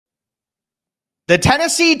The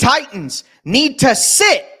Tennessee Titans need to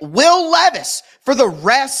sit Will Levis for the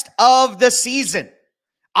rest of the season.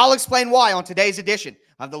 I'll explain why on today's edition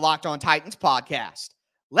of the Locked On Titans podcast.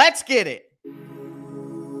 Let's get it.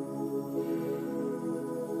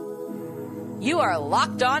 You are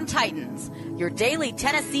Locked On Titans, your daily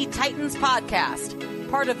Tennessee Titans podcast,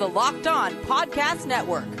 part of the Locked On Podcast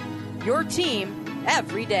Network, your team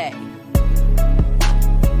every day.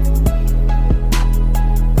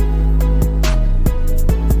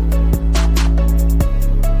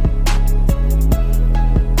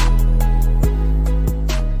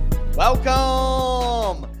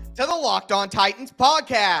 Welcome to the Locked On Titans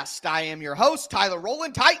podcast. I am your host, Tyler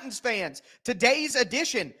Rowland. Titans fans, today's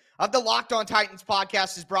edition of the Locked On Titans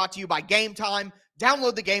podcast is brought to you by Game Time.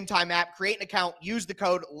 Download the Game Time app, create an account, use the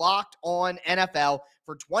code LOCKEDONNFL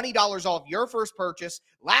for $20 off your first purchase.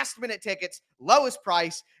 Last-minute tickets, lowest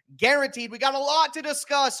price, guaranteed. We got a lot to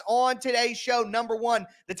discuss on today's show. Number one,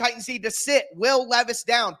 the Titans need to sit Will Levis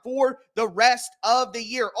down for the rest of the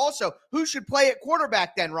year. Also, who should play at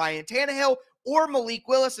quarterback then, Ryan Tannehill or Malik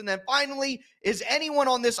Willis? And then finally, is anyone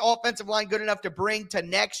on this offensive line good enough to bring to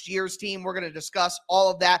next year's team? We're going to discuss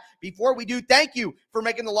all of that. Before we do, thank you for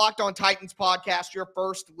making the Locked On Titans podcast your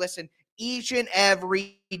first listen each and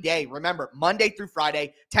every day. Remember, Monday through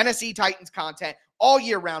Friday, Tennessee Titans content all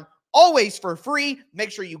year round, always for free.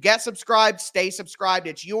 Make sure you get subscribed, stay subscribed.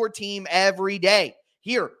 It's your team every day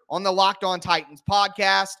here on the Locked On Titans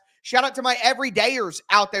podcast. Shout out to my everydayers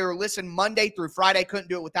out there who listen Monday through Friday. Couldn't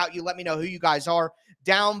do it without you. Let me know who you guys are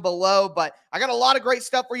down below. But I got a lot of great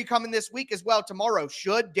stuff for you coming this week as well. Tomorrow,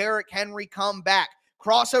 should Derrick Henry come back?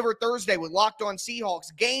 Crossover Thursday with Locked On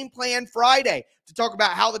Seahawks. Game Plan Friday to talk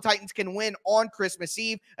about how the Titans can win on Christmas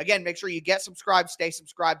Eve. Again, make sure you get subscribed, stay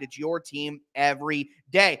subscribed. It's your team every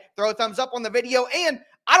day. Throw a thumbs up on the video. And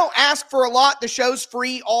I don't ask for a lot. The show's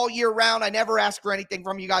free all year round. I never ask for anything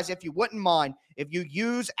from you guys. If you wouldn't mind, if you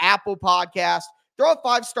use Apple Podcast, throw a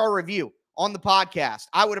 5-star review on the podcast.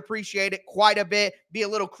 I would appreciate it quite a bit. Be a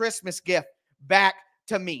little Christmas gift back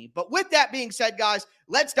to me. But with that being said, guys,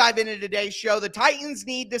 let's dive into today's show. The Titans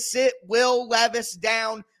need to sit Will Levis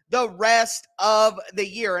down the rest of the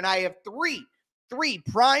year. And I have three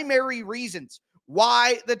primary reasons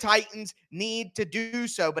why the Titans need to do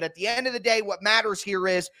so. But at the end of the day, what matters here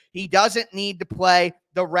is he doesn't need to play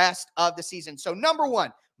the rest of the season. So number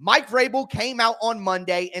one, Mike Vrabel came out on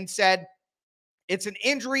Monday and said it's an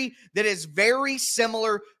injury that is very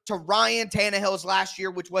similar to Ryan Tannehill's last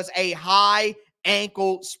year, which was a high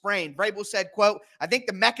ankle sprain. Vrabel said, quote, I think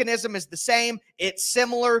the mechanism is the same. It's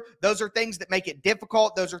similar. Those are things that make it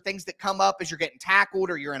difficult. Those are things that come up as you're getting tackled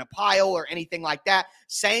or you're in a pile or anything like that.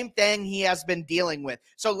 Same thing he has been dealing with.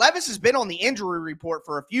 So Levis has been on the injury report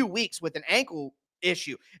for a few weeks with an ankle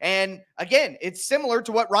issue. And again, it's similar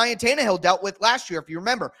to what Ryan Tannehill dealt with last year. If you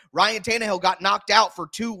remember, Ryan Tannehill got knocked out for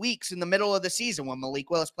 2 weeks in the middle of the season when Malik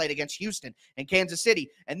Willis played against Houston and Kansas City.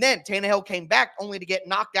 And then Tannehill came back only to get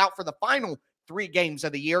knocked out for the final 3 games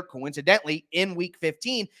of the year. Coincidentally, in week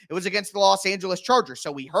 15, it was against the Los Angeles Chargers.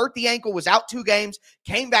 So he hurt the ankle, was out 2 games,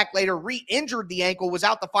 came back later, re-injured the ankle, was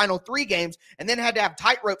out the final 3 games, and then had to have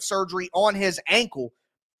tightrope surgery on his ankle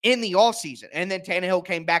in the offseason. And then Tannehill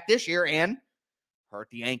came back this year and hurt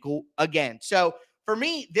the ankle again. So for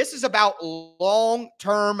me, this is about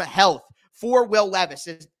long-term health for Will Levis.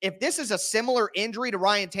 If this is a similar injury to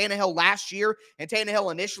Ryan Tannehill last year, and Tannehill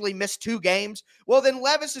initially missed 2 games, well, then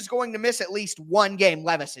Levis is going to miss at least 1 game.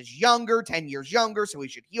 Levis is younger, 10 years younger, so he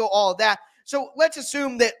should heal all of that. So let's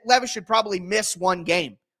assume that Levis should probably miss 1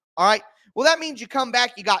 game. All right? Well, that means you come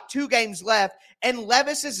back, you got 2 games left, and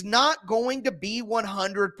Levis is not going to be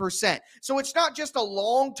 100%. So it's not just a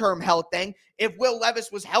long-term health thing. If Will Levis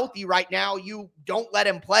was healthy right now, you don't let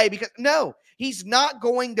him play because, no, he's not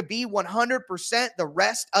going to be 100% the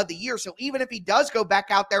rest of the year. So even if he does go back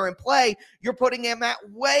out there and play, you're putting him at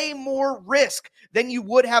way more risk than you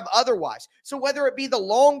would have otherwise. So whether it be the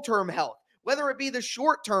long-term health, whether it be the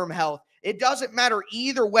short-term health, it doesn't matter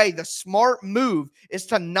either way. The smart move is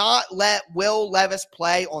to not let Will Levis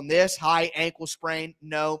play on this high ankle sprain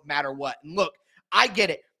no matter what. And look, I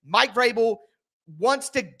get it. Mike Vrabel wants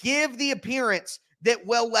to give the appearance that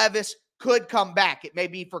Will Levis could come back. It may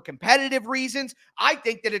be for competitive reasons. I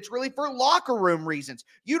think that it's really for locker room reasons.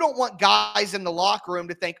 You don't want guys in the locker room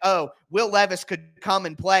to think, oh, Will Levis could come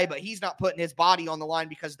and play, but he's not putting his body on the line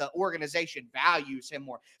because the organization values him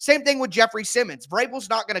more. Same thing with Jeffrey Simmons. Vrabel's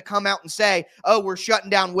not going to come out and say, oh, we're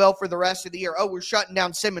shutting down Will for the rest of the year. Oh, we're shutting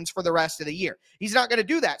down Simmons for the rest of the year. He's not going to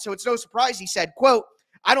do that. So it's no surprise he said, quote,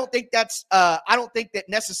 I don't think that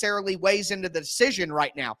necessarily weighs into the decision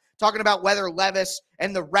right now. Talking about whether Levis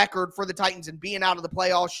and the record for the Titans and being out of the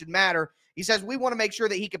playoffs should matter. He says, we want to make sure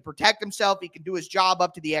that he can protect himself. He can do his job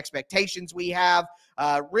up to the expectations we have.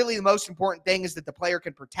 Really, the most important thing is that the player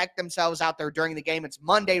can protect themselves out there during the game. It's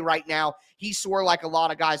Monday right now. He's sore like a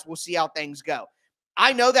lot of guys. We'll see how things go.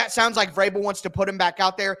 I know that sounds like Vrabel wants to put him back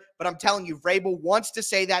out there, but I'm telling you, Vrabel wants to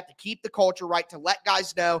say that to keep the culture right, to let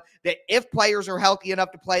guys know that if players are healthy enough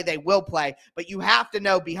to play, they will play. But you have to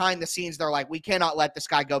know behind the scenes, they're like, we cannot let this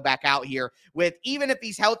guy go back out here with, even if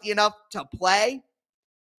he's healthy enough to play,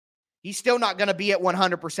 he's still not going to be at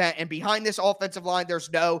 100%. And behind this offensive line, there's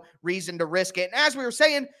no reason to risk it. And as we were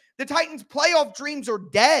saying, the Titans' playoff dreams are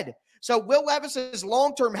dead. So Will Levis's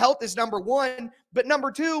long-term health is number one, but number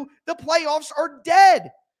two, the playoffs are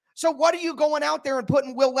dead. So what are you going out there and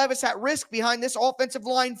putting Will Levis at risk behind this offensive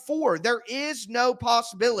line for? There is no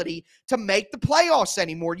possibility to make the playoffs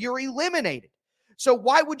anymore. You're eliminated. So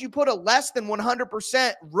why would you put a less than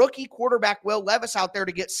 100% rookie quarterback Will Levis out there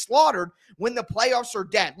to get slaughtered when the playoffs are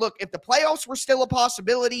dead? Look, if the playoffs were still a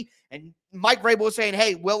possibility and Mike Vrabel was saying,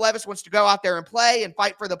 hey, Will Levis wants to go out there and play and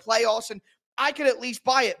fight for the playoffs, and I could at least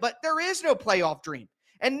buy it, but there is no playoff dream.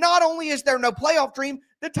 And not only is there no playoff dream,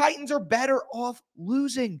 the Titans are better off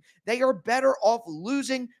losing. They are better off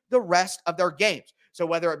losing the rest of their games. So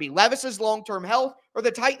whether it be Levis's long-term health or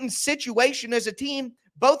the Titans' situation as a team,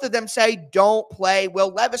 both of them say don't play Will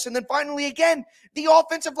Levis. And then finally, again, the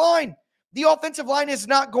offensive line. The offensive line is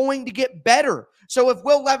not going to get better. So if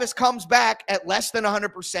Will Levis comes back at less than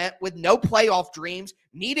 100% with no playoff dreams,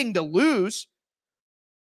 needing to lose,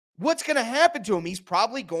 what's going to happen to him? He's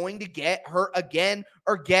probably going to get hurt again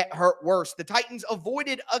or get hurt worse. The Titans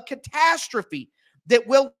avoided a catastrophe that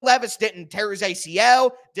Will Levis didn't tear his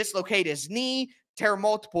ACL, dislocate his knee, tear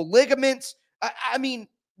multiple ligaments. I mean,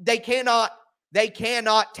 they cannot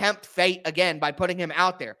tempt fate again by putting him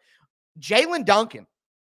out there. Jalen Duncan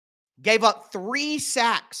gave up 3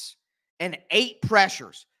 sacks and 8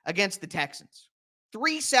 pressures against the Texans.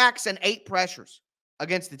 3 sacks and 8 pressures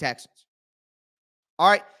against the Texans. All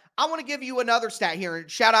right. I want to give you another stat here.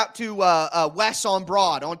 And shout out to Wes on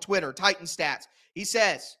Broad on Twitter, Titan Stats. He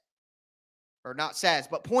says, or not says,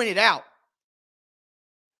 but pointed out,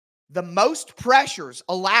 the most pressures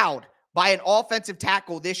allowed by an offensive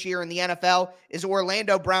tackle this year in the NFL is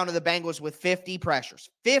Orlando Brown of the Bengals with 50 pressures.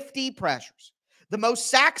 50 pressures. The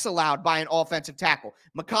most sacks allowed by an offensive tackle,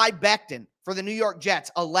 Mekhi Becton for the New York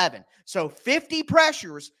Jets, 11. So 50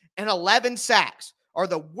 pressures and 11 sacks are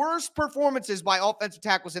the worst performances by offensive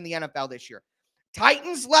tackles in the NFL this year.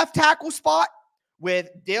 Titans left tackle spot with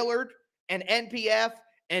Dillard and NPF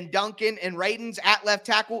and Duncan and Radunz at left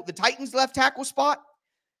tackle. The Titans left tackle spot,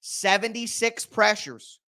 76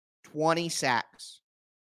 pressures, 20 sacks.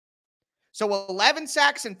 So 11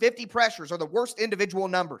 sacks and 50 pressures are the worst individual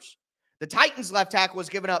numbers. The Titans left tackle has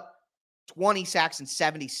given up 20 sacks and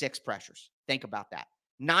 76 pressures. Think about that.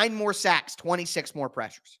 9 more sacks, 26 more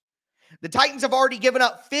pressures. The Titans have already given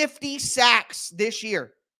up 50 sacks this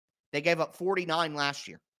year. They gave up 49 last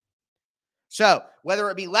year. So whether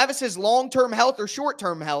it be Levis's long-term health or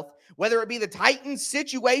short-term health, whether it be the Titans'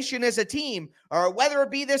 situation as a team, or whether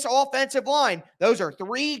it be this offensive line, those are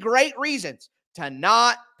 3 great reasons to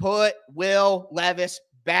not put Will Levis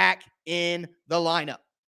back in the lineup.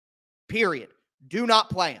 Period. Do not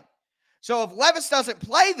play him. So if Levis doesn't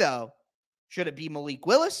play, though, should it be Malik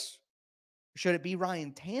Willis? Or should it be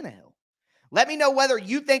Ryan Tannehill? Let me know whether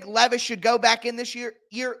you think Levis should go back in this year.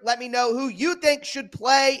 Let me know who you think should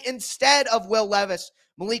play instead of Will Levis,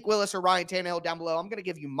 Malik Willis, or Ryan Tannehill down below. I'm going to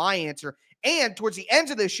give you my answer. And towards the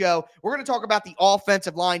end of the show, we're going to talk about the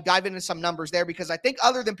offensive line, dive into some numbers there, because I think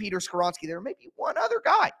other than Peter Skoronski, there may be one other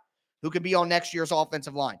guy who could be on next year's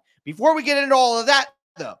offensive line. Before we get into all of that,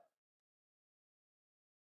 though,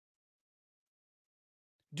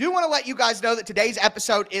 do want to let you guys know that today's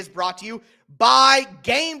episode is brought to you by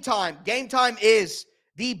Game Time. Game Time is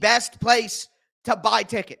the best place to buy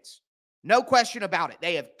tickets. No question about it.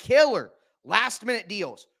 They have killer last-minute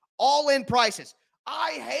deals, all-in prices.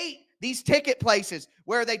 I hate these ticket places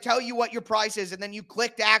where they tell you what your price is and then you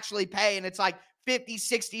click to actually pay and it's like $50,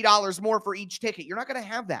 $60 more for each ticket. You're not going to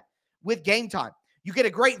have that with Game Time. You get a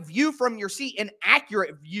great view from your seat, an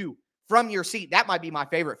accurate view from your seat. That might be my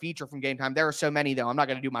favorite feature from Game Time. There are so many, though. I'm not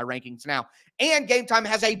going to do my rankings now. And Game Time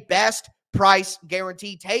has a best price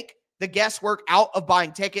guarantee. Take the guesswork out of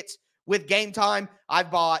buying tickets with Game Time.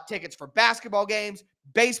 I've bought tickets for basketball games,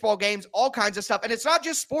 baseball games, all kinds of stuff. And it's not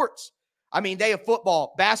just sports. I mean, they have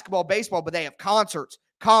football, basketball, baseball, but they have concerts,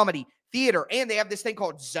 comedy, theater, and they have this thing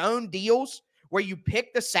called zone deals where you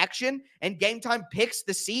pick the section and Game Time picks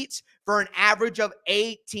the seats for an average of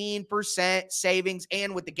 18% savings.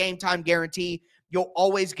 And with the Game Time guarantee, you'll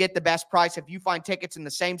always get the best price. If you find tickets in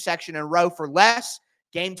the same section and row for less,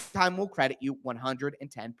 Game Time will credit you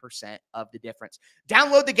 110% of the difference.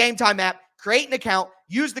 Download the Game Time app, create an account,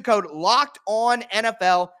 use the code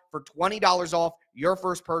LOCKEDONNFL for $20 off your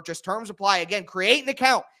first purchase. Terms apply. Again, create an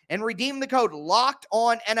account and redeem the code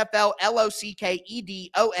LOCKEDONNFL,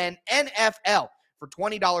 LOCKEDONNFL for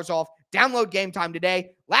 $20 off. Download Game Time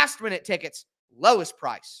today. Last-minute tickets, lowest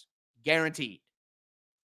price, guaranteed.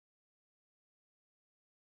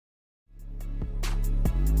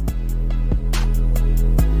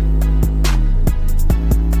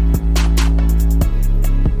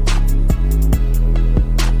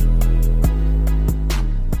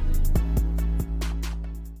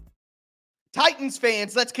 Titans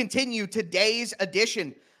fans, let's continue today's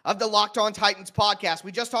edition of the Locked On Titans podcast.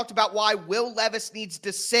 We just talked about why Will Levis needs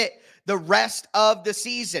to sit the rest of the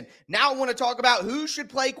season. Now I want to talk about who should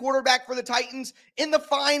play quarterback for the Titans in the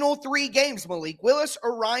final 3 games, Malik Willis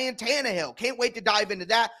or Ryan Tannehill. Can't wait to dive into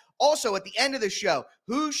that. Also, at the end of the show,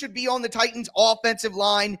 who should be on the Titans offensive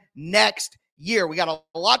line next year? We got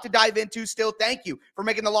a lot to dive into still. Thank you for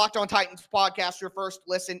making the Locked On Titans podcast your first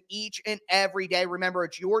listen each and every day. Remember,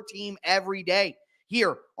 it's your team every day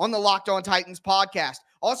here on the Locked On Titans podcast.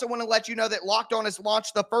 Also want to let you know that Locked On has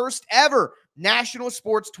launched the first ever national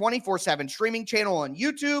sports 24/7 streaming channel on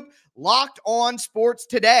YouTube. Locked On Sports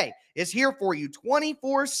Today is here for you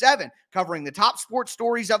 24/7, covering the top sports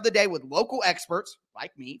stories of the day with local experts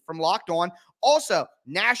like me from Locked On. Also,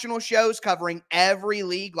 national shows covering every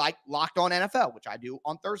league like Locked On NFL, which I do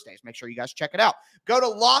on Thursdays. Make sure you guys check it out. Go to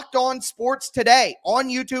Locked On Sports Today on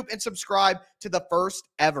YouTube and subscribe to the first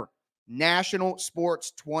ever national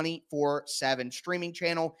sports 24/7 streaming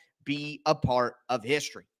channel. Be a part of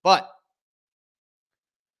history. But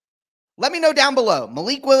let me know down below,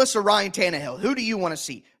 Malik Willis or Ryan Tannehill, who do you want to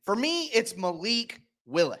see? For me, it's Malik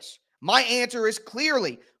Willis. My answer is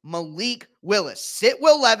clearly Malik Willis. Sit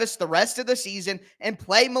Will Levis the rest of the season and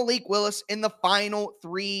play Malik Willis in the final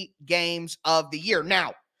 3 games of the year.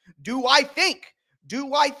 Now, do I think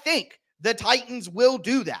the Titans will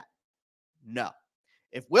do that? No.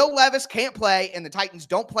 If Will Levis can't play and the Titans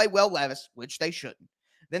don't play Will Levis, which they shouldn't,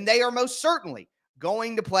 then they are most certainly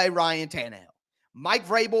going to play Ryan Tannehill. Mike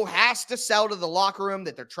Vrabel has to sell to the locker room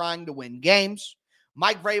that they're trying to win games.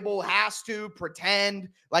 Mike Vrabel has to pretend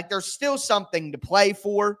like there's still something to play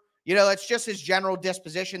for. You know, that's just his general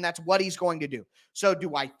disposition. That's what he's going to do. So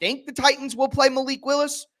do I think the Titans will play Malik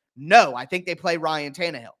Willis? No, I think they play Ryan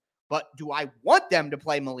Tannehill. But do I want them to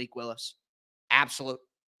play Malik Willis? Absolutely.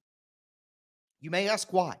 You may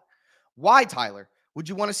ask why. Why, Tyler, would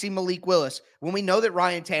you want to see Malik Willis when we know that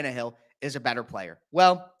Ryan Tannehill is a better player?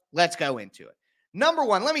 Well, let's go into it. Number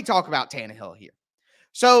one, let me talk about Tannehill here.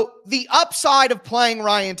 So the upside of playing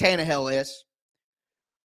Ryan Tannehill is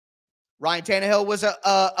Ryan Tannehill was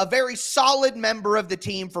a very solid member of the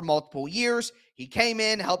team for multiple years. He came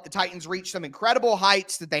in, helped the Titans reach some incredible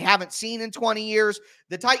heights that they haven't seen in 20 years.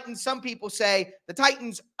 The Titans, some people say the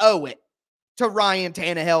Titans owe it to Ryan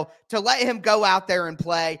Tannehill to let him go out there and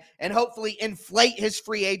play and hopefully inflate his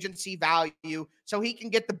free agency value so he can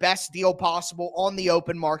get the best deal possible on the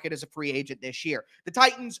open market as a free agent this year. The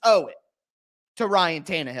Titans owe it to Ryan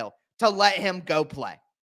Tannehill to let him go play.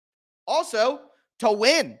 Also, to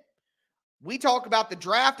win. We talk about the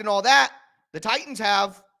draft and all that. The Titans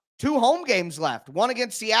have 2 home games left, one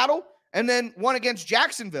against Seattle and then one against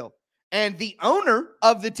Jacksonville. And the owner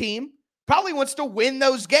of the team probably wants to win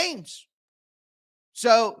those games.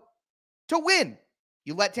 So, to win,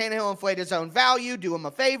 you let Tannehill inflate his own value, do him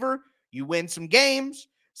a favor, you win some games,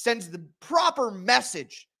 sends the proper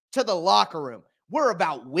message to the locker room. We're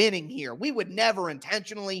about winning here. We would never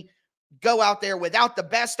intentionally go out there without the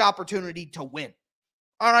best opportunity to win.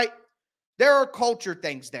 All right? There are culture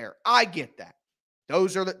things there. I get that.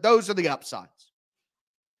 Those are the upsides.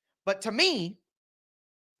 But to me,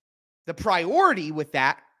 the priority with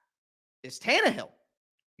that is Tannehill.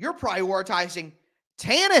 You're prioritizing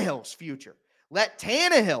Tannehill's future. Let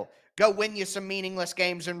Tannehill go win you some meaningless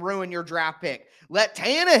games and ruin your draft pick. Let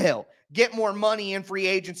Tannehill get more money in free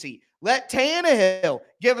agency. Let Tannehill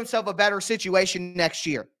give himself a better situation next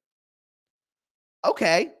year.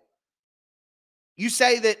 Okay. You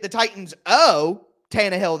say that the Titans owe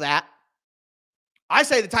Tannehill that. I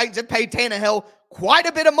say the Titans have paid Tannehill quite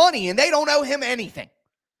a bit of money, and they don't owe him anything.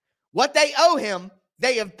 What they owe him,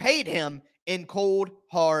 they have paid him in cold,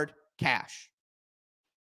 hard cash.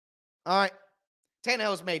 All right.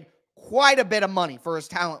 Tannehill's made quite a bit of money for his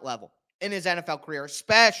talent level in his NFL career,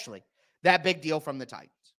 especially that big deal from the Titans.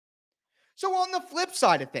 So on the flip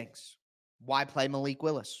side of things, why play Malik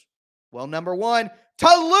Willis? Well, number one,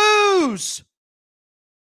 to lose.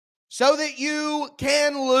 So that you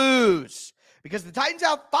can lose. Because the Titans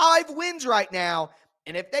have 5 wins right now,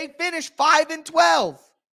 And if they finish 5-12,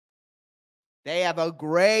 they have a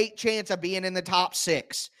great chance of being in the top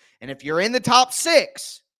 6. And if you're in the top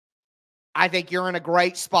 6, I think you're in a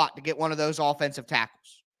great spot to get one of those offensive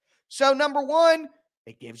tackles. So, number one,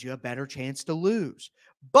 it gives you a better chance to lose.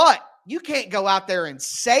 But you can't go out there and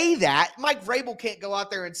say that. Mike Vrabel can't go out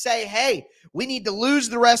there and say, hey, we need to lose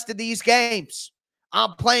the rest of these games.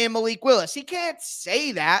 I'm playing Malik Willis. He can't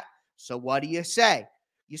say that. So what do? You say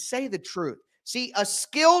the truth. See, a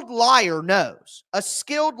skilled liar knows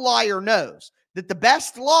that the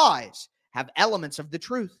best lies have elements of the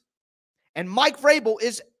truth. And Mike Vrabel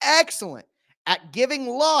is excellent at giving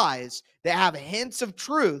lies that have hints of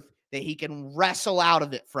truth that he can wrestle out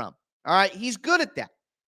of it from. All right, he's good at that.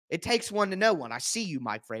 It takes one to know one. I see you,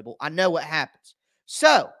 Mike Vrabel. I know what happens.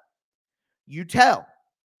 So, you tell,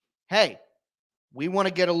 hey, we want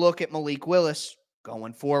to get a look at Malik Willis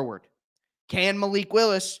going forward. Can Malik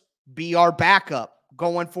Willis be our backup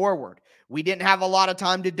going forward? We didn't have a lot of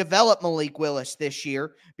time to develop Malik Willis this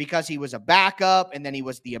year because he was a backup and then he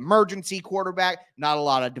was the emergency quarterback. Not a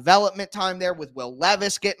lot of development time there with Will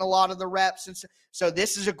Levis getting a lot of the reps. And so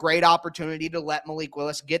this is a great opportunity to let Malik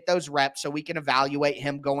Willis get those reps so we can evaluate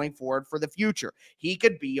him going forward for the future. He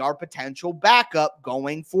could be our potential backup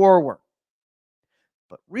going forward.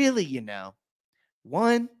 But really,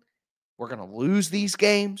 one, we're going to lose these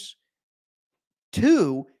games.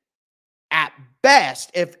 Two, at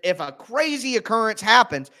best, if a crazy occurrence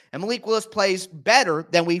happens and Malik Willis plays better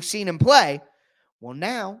than we've seen him play, well,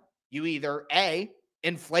 now you either A,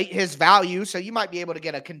 inflate his value, so you might be able to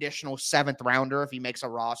get a conditional 7th rounder if he makes a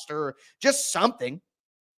roster or just something.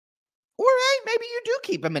 Or A, maybe you do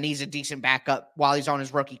keep him and he's a decent backup while he's on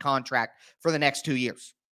his rookie contract for the next 2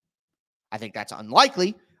 years. I think that's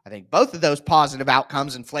unlikely. I think both of those positive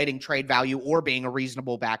outcomes, inflating trade value or being a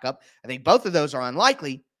reasonable backup, I think both of those are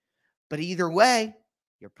unlikely. But either way,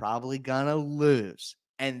 you're probably going to lose.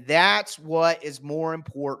 And that's what is more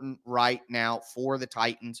important right now for the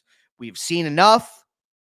Titans. We've seen enough.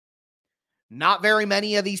 Not very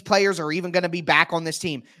many of these players are even going to be back on this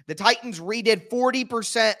team. The Titans redid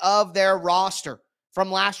 40% of their roster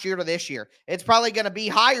from last year to this year. It's probably going to be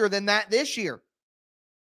higher than that this year.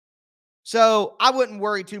 So I wouldn't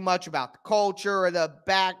worry too much about the culture or the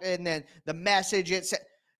back and then the message. It's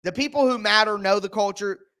the people who matter know the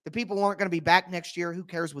culture. The people who aren't going to be back next year, who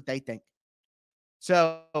cares what they think?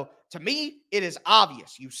 So to me, it is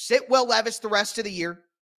obvious. You sit Will Levis the rest of the year.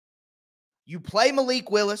 You play Malik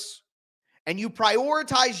Willis. And you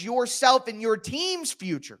prioritize yourself and your team's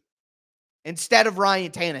future instead of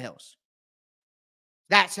Ryan Tannehill's.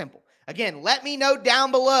 That simple. Again, let me know down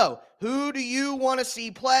below. Who do you want to see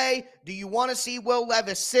play? Do you want to see Will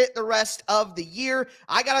Levis sit the rest of the year?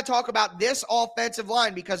 I got to talk about this offensive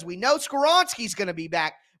line because we know Skoronski's going to be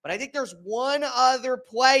back, but I think there's one other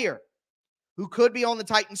player who could be on the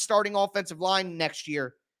Titans starting offensive line next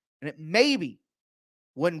year, and it maybe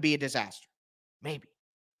wouldn't be a disaster. Maybe,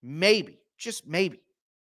 just maybe,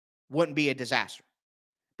 wouldn't be a disaster.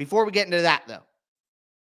 Before we get into that, though,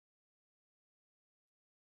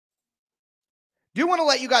 do want to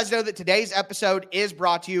let you guys know that today's episode is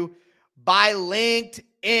brought to you by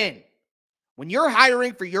LinkedIn. When you're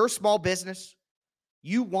hiring for your small business,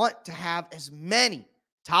 you want to have as many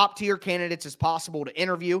top-tier candidates as possible to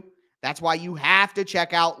interview. That's why you have to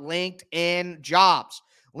check out LinkedIn Jobs.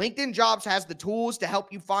 LinkedIn Jobs has the tools to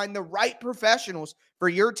help you find the right professionals for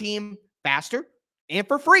your team faster and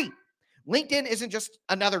for free. LinkedIn isn't just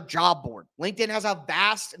another job board. LinkedIn has a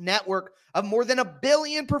vast network of more than 1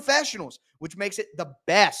 billion professionals, which makes it the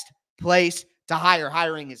best place to hire.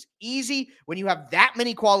 Hiring is easy when you have that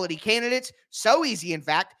many quality candidates. So easy, in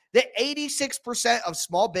fact, that 86% of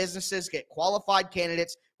small businesses get qualified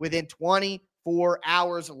candidates within 24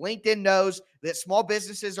 hours. LinkedIn knows that small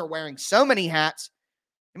businesses are wearing so many hats,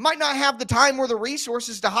 it might not have the time or the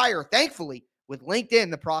resources to hire. Thankfully, with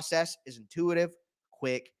LinkedIn, the process is intuitive,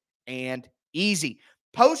 quick, and easy.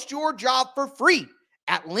 Post your job for free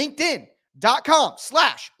at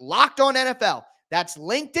linkedin.com/LockedOnNFL. That's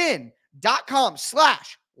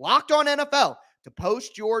linkedin.com/LockedOnNFL to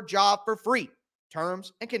post your job for free.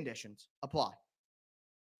 Terms and conditions apply.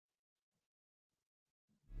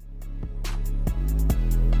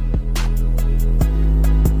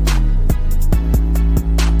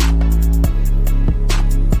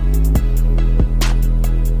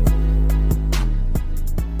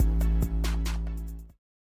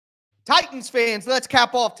 Titans fans, let's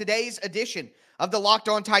cap off today's edition of the Locked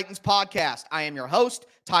On Titans podcast. I am your host,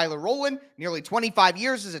 Tyler Rowland, nearly 25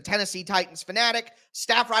 years as a Tennessee Titans fanatic,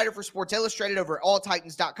 staff writer for Sports Illustrated over at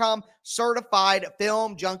alltitans.com, certified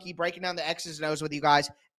film junkie, breaking down the X's and O's with you guys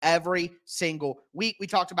every single week. We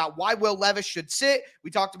talked about why Will Levis should sit.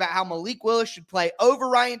 We talked about how Malik Willis should play over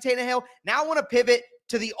Ryan Tannehill. Now I want to pivot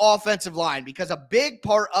to the offensive line because a big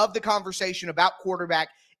part of the conversation about quarterback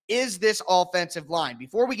is this offensive line.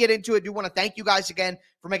 Before we get into it, I do want to thank you guys again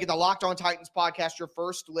for making the Locked On Titans podcast your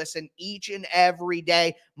first listen each and every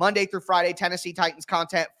day, Monday through Friday, Tennessee Titans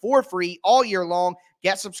content for free all year long.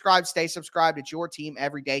 Get subscribed, stay subscribed. It's your team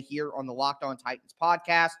every day here on the Locked On Titans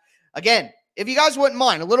podcast. Again, if you guys wouldn't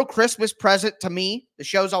mind, a little Christmas present to me. The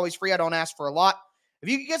show's always free. I don't ask for a lot. If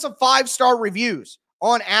you could get some 5-star reviews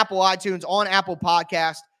on Apple iTunes, on Apple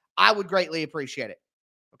Podcast, I would greatly appreciate it.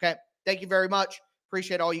 Okay? Thank you very much.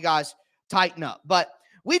 Appreciate all you guys. Tighten up. But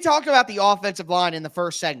we talked about the offensive line in the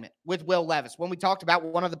first segment with Will Levis when we talked about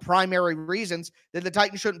one of the primary reasons that the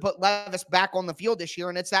Titans shouldn't put Levis back on the field this year,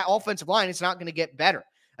 and it's that offensive line. It's not going to get better.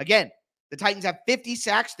 Again, the Titans have 50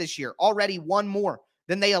 sacks this year, already one more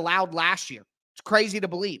than they allowed last year. It's crazy to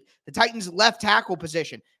believe. The Titans' left tackle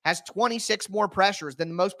position has 26 more pressures than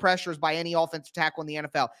the most pressures by any offensive tackle in the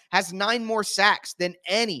NFL, has 9 more sacks than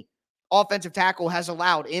any offensive tackle has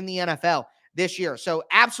allowed in the NFL this year. So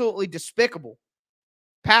absolutely despicable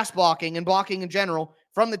pass blocking and blocking in general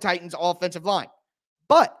from the Titans' offensive line.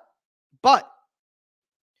 But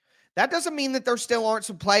that doesn't mean that there still aren't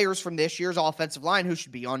some players from this year's offensive line who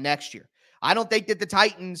should be on next year. I don't think that the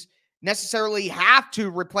Titans necessarily have to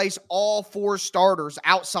replace all 4 starters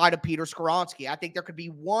outside of Peter Skoronski. I think there could be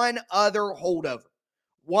one other holdover.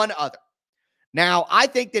 One other. Now, I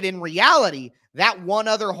think that in reality, that one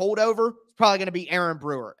other holdover is probably going to be Aaron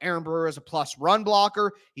Brewer. Aaron Brewer is a plus run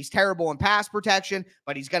blocker. He's terrible in pass protection,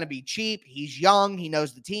 but he's going to be cheap. He's young. He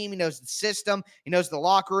knows the team. He knows the system. He knows the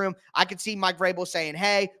locker room. I could see Mike Vrabel saying,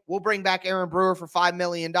 hey, we'll bring back Aaron Brewer for $5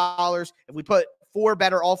 million if we put 3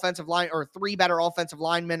 better offensive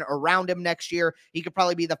linemen around him next year. He could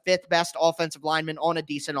probably be the 5th best offensive lineman on a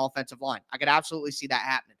decent offensive line. I could absolutely see that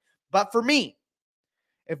happening. But for me,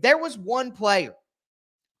 if there was one player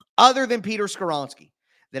other than Peter Skoronski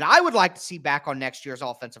that I would like to see back on next year's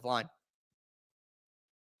offensive line,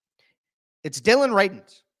 it's Dillon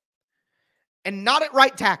Radunz. And not at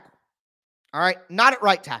right tackle. All right? Not at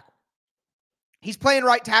right tackle. He's playing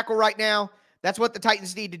right tackle right now. That's what the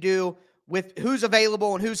Titans need to do with who's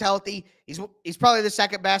available and who's healthy. He's probably the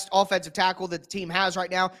 2nd best offensive tackle that the team has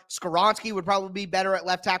right now. Skoronski would probably be better at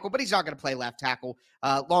left tackle, but he's not going to play left tackle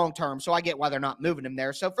long term, so I get why they're not moving him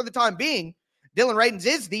there. So for the time being, Dillon Radunz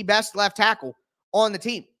is the best left tackle on the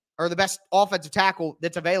team, or the best offensive tackle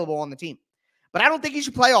that's available on the team. But I don't think he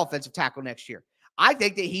should play offensive tackle next year. I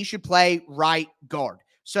think that he should play right guard.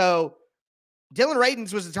 So Dillon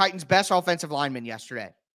Radunz was the Titans' best offensive lineman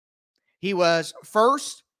yesterday. He was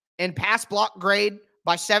first in pass block grade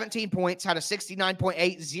by 17 points, had a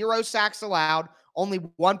 69.8, 0 sacks allowed, only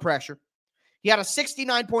 1 pressure. He had a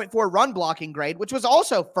 69.4 run blocking grade, which was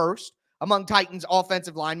also first among Titans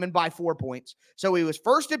offensive linemen by 4 points. So he was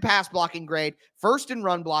first in pass blocking grade, first in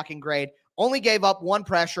run blocking grade, only gave up 1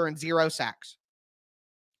 pressure and 0 sacks.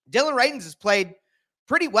 Dillon Radunz has played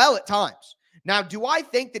pretty well at times. Now, do I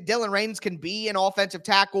think that Dillon Radunz can be an offensive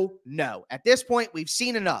tackle? No. At this point, we've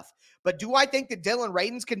seen enough. But do I think that Dillon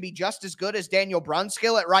Radunz can be just as good as Daniel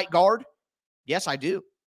Brunskill at right guard? Yes, I do.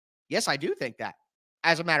 Yes, I do think that,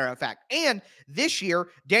 as a matter of fact. And this year,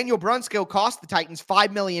 Daniel Brunskill cost the Titans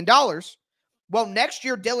 $5 million. Well, next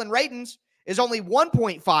year, Dillon Radunz is only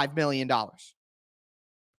 $1.5 million.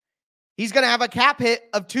 He's going to have a cap hit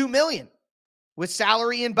of $2 million with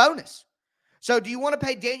salary and bonus. So do you want to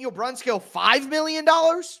pay Daniel Brunskill $5 million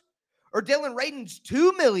or Dillon Radunz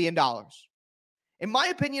 $2 million? In my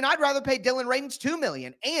opinion, I'd rather pay Dillon Radunz $2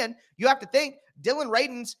 million. And you have to think, Dillon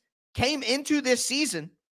Radunz came into this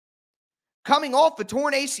season coming off a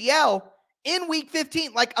torn ACL in week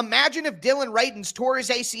 15. Like, imagine if Dillon Radunz tore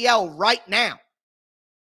his ACL right now.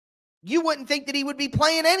 You wouldn't think that he would be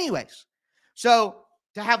playing anyways. So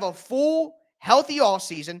to have a full, healthy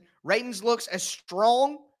offseason, Radunz looks as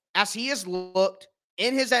strong as he has looked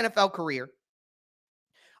in his NFL career.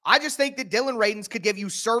 I just think that Dillon Radunz could give you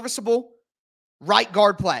serviceable right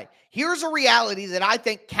guard play. Here's a reality that I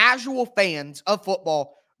think casual fans of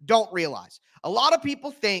football don't realize. A lot of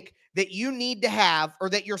people think that you need to have, or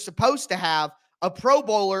that you're supposed to have, a Pro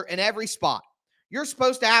Bowler in every spot. You're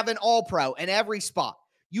supposed to have an All-Pro in every spot.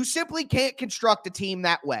 You simply can't construct a team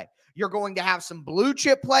that way. You're going to have some blue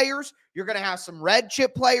chip players. You're going to have some red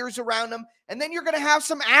chip players around them. And then you're going to have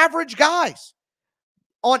some average guys.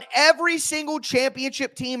 On every single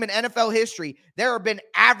championship team in NFL history, there have been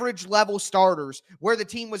average level starters where the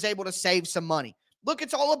team was able to save some money. Look,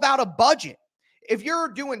 it's all about a budget. If you're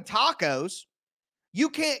doing tacos, you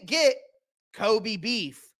can't get Kobe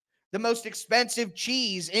beef, the most expensive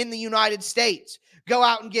cheese in the United States. Go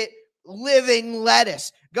out and get living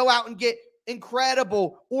lettuce. Go out and get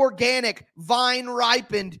incredible, organic,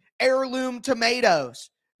 vine-ripened, heirloom tomatoes.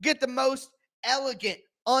 Get the most elegant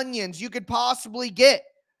onions you could possibly get.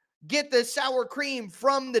 Get the sour cream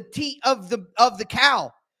from the teat of the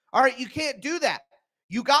cow. All right, you can't do that.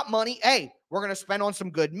 You got money. Hey, we're going to spend on some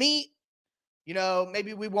good meat. You know,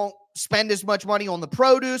 maybe we won't spend as much money on the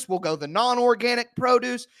produce. We'll go the non-organic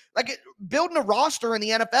produce. Building a roster in the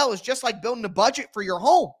NFL is just like building a budget for your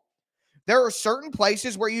home. There are certain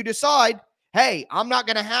places where you decide, hey, I'm not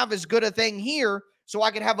going to have as good a thing here, so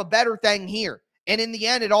I can have a better thing here. And in the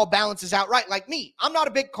end, it all balances out right. Like me, I'm not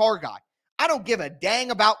a big car guy. I don't give a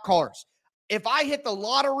dang about cars. If I hit the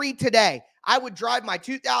lottery today, I would drive my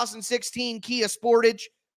 2016 Kia Sportage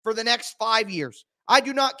for the next 5 years. I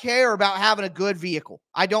do not care about having a good vehicle.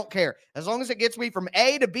 I don't care. As long as it gets me from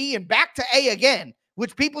A to B and back to A again,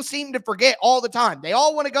 which people seem to forget all the time. They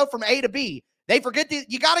all want to go from A to B. They forget that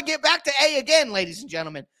you got to get back to A again, ladies and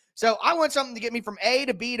gentlemen. So I want something to get me from A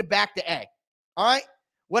to B to back to A. All right?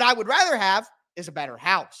 What I would rather have is a better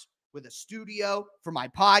house with a studio for my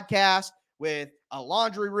podcast, with a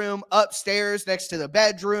laundry room upstairs next to the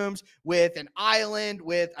bedrooms, with an island,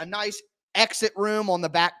 with a nice exit room on the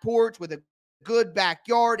back porch, with a good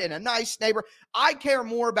backyard and a nice neighbor. I care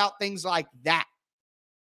more about things like that.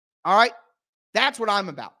 All right? That's what I'm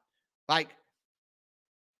about.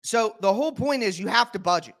 So the whole point is you have to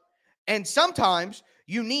budget. And sometimes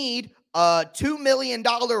you need a $2 million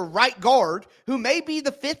right guard who may be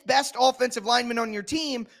the fifth best offensive lineman on your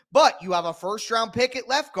team, but you have a first-round pick at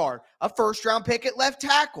left guard, a first-round pick at left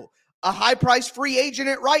tackle, a high-priced free agent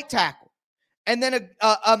at right tackle, and then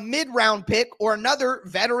a mid-round pick or another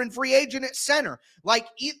veteran free agent at center.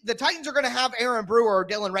 The Titans are going to have Aaron Brewer or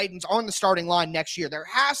Dillon Radunz on the starting line next year. There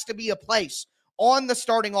has to be a place on the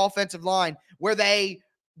starting offensive line where they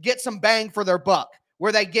get some bang for their buck,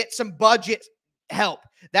 where they get some budget help.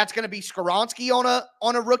 That's going to be Skoronski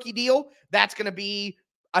on a rookie deal. That's going to be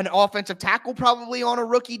an offensive tackle probably on a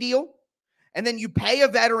rookie deal. And then you pay a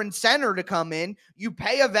veteran center to come in. You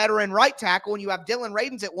pay a veteran right tackle, and you have Dillon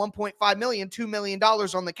Radunz at $1.5 million, $2 million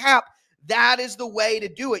on the cap. That is the way to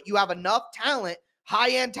do it. You have enough talent,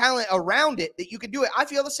 high-end talent around it that you can do it. I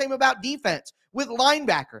feel the same about defense with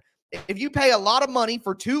linebacker. If you pay a lot of money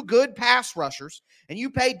for two good pass rushers and you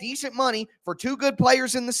pay decent money for two good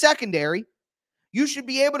players in the secondary, you should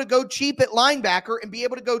be able to go cheap at linebacker and be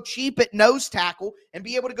able to go cheap at nose tackle and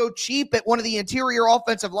be able to go cheap at one of the interior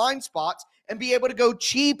offensive line spots and be able to go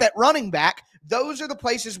cheap at running back. Those are the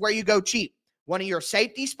places where you go cheap. One of your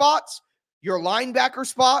safety spots, your linebacker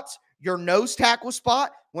spots, your nose tackle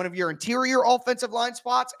spot, one of your interior offensive line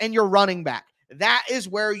spots, and your running back. That is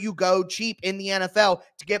where you go cheap in the NFL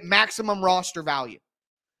to get maximum roster value.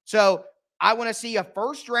 So I want to see a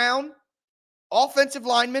first-round offensive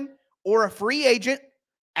lineman or a free agent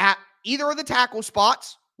at either of the tackle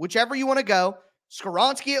spots, whichever you want to go.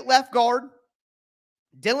 Skoronski at left guard,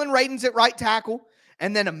 Dillon Radunz at right tackle,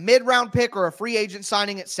 and then a mid-round pick or a free agent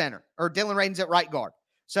signing at center, or Dillon Radunz at right guard.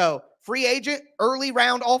 So free agent, early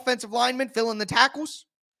round offensive lineman filling the tackles,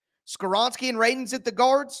 Skoronski and Radunz at the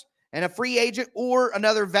guards, and a free agent or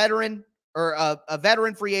another veteran or a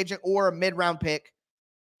veteran free agent or a mid-round pick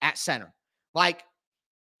at center.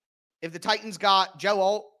 If the Titans got Joe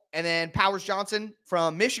Alt and then Powers Johnson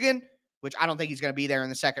from Michigan, which I don't think he's going to be there in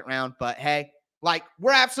the second round, but hey,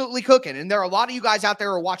 we're absolutely cooking. And there are a lot of you guys out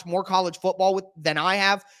there who watch more college football than I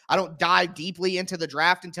have. I don't dive deeply into the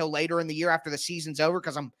draft until later in the year after the season's over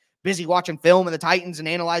because I'm busy watching film of the Titans and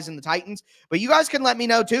analyzing the Titans. But you guys can let me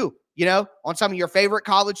know too, on some of your favorite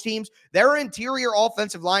college teams. There are interior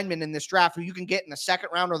offensive linemen in this draft who you can get in the second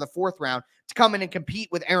round or the fourth round to come in and compete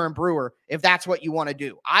with Aaron Brewer if that's what you want to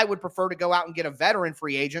do. I would prefer to go out and get a veteran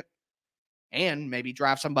free agent and maybe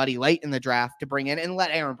draft somebody late in the draft to bring in and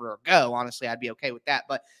let Aaron Brewer go. Honestly, I'd be okay with that.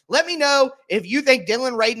 But let me know if you think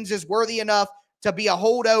Dillon Radunz is worthy enough to be a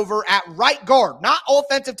holdover at right guard, not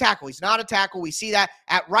offensive tackle. He's not a tackle. We see that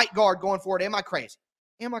at right guard going forward. Am I crazy?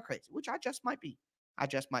 Am I crazy? Which I just might be.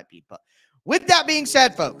 But with that being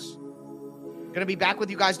said, folks, going to be back with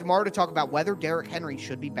you guys tomorrow to talk about whether Derrick Henry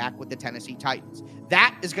should be back with the Tennessee Titans.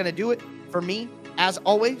 That is going to do it for me. As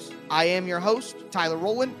always, I am your host, Tyler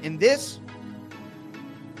Rowland, and this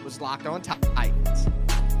was Locked On Titans.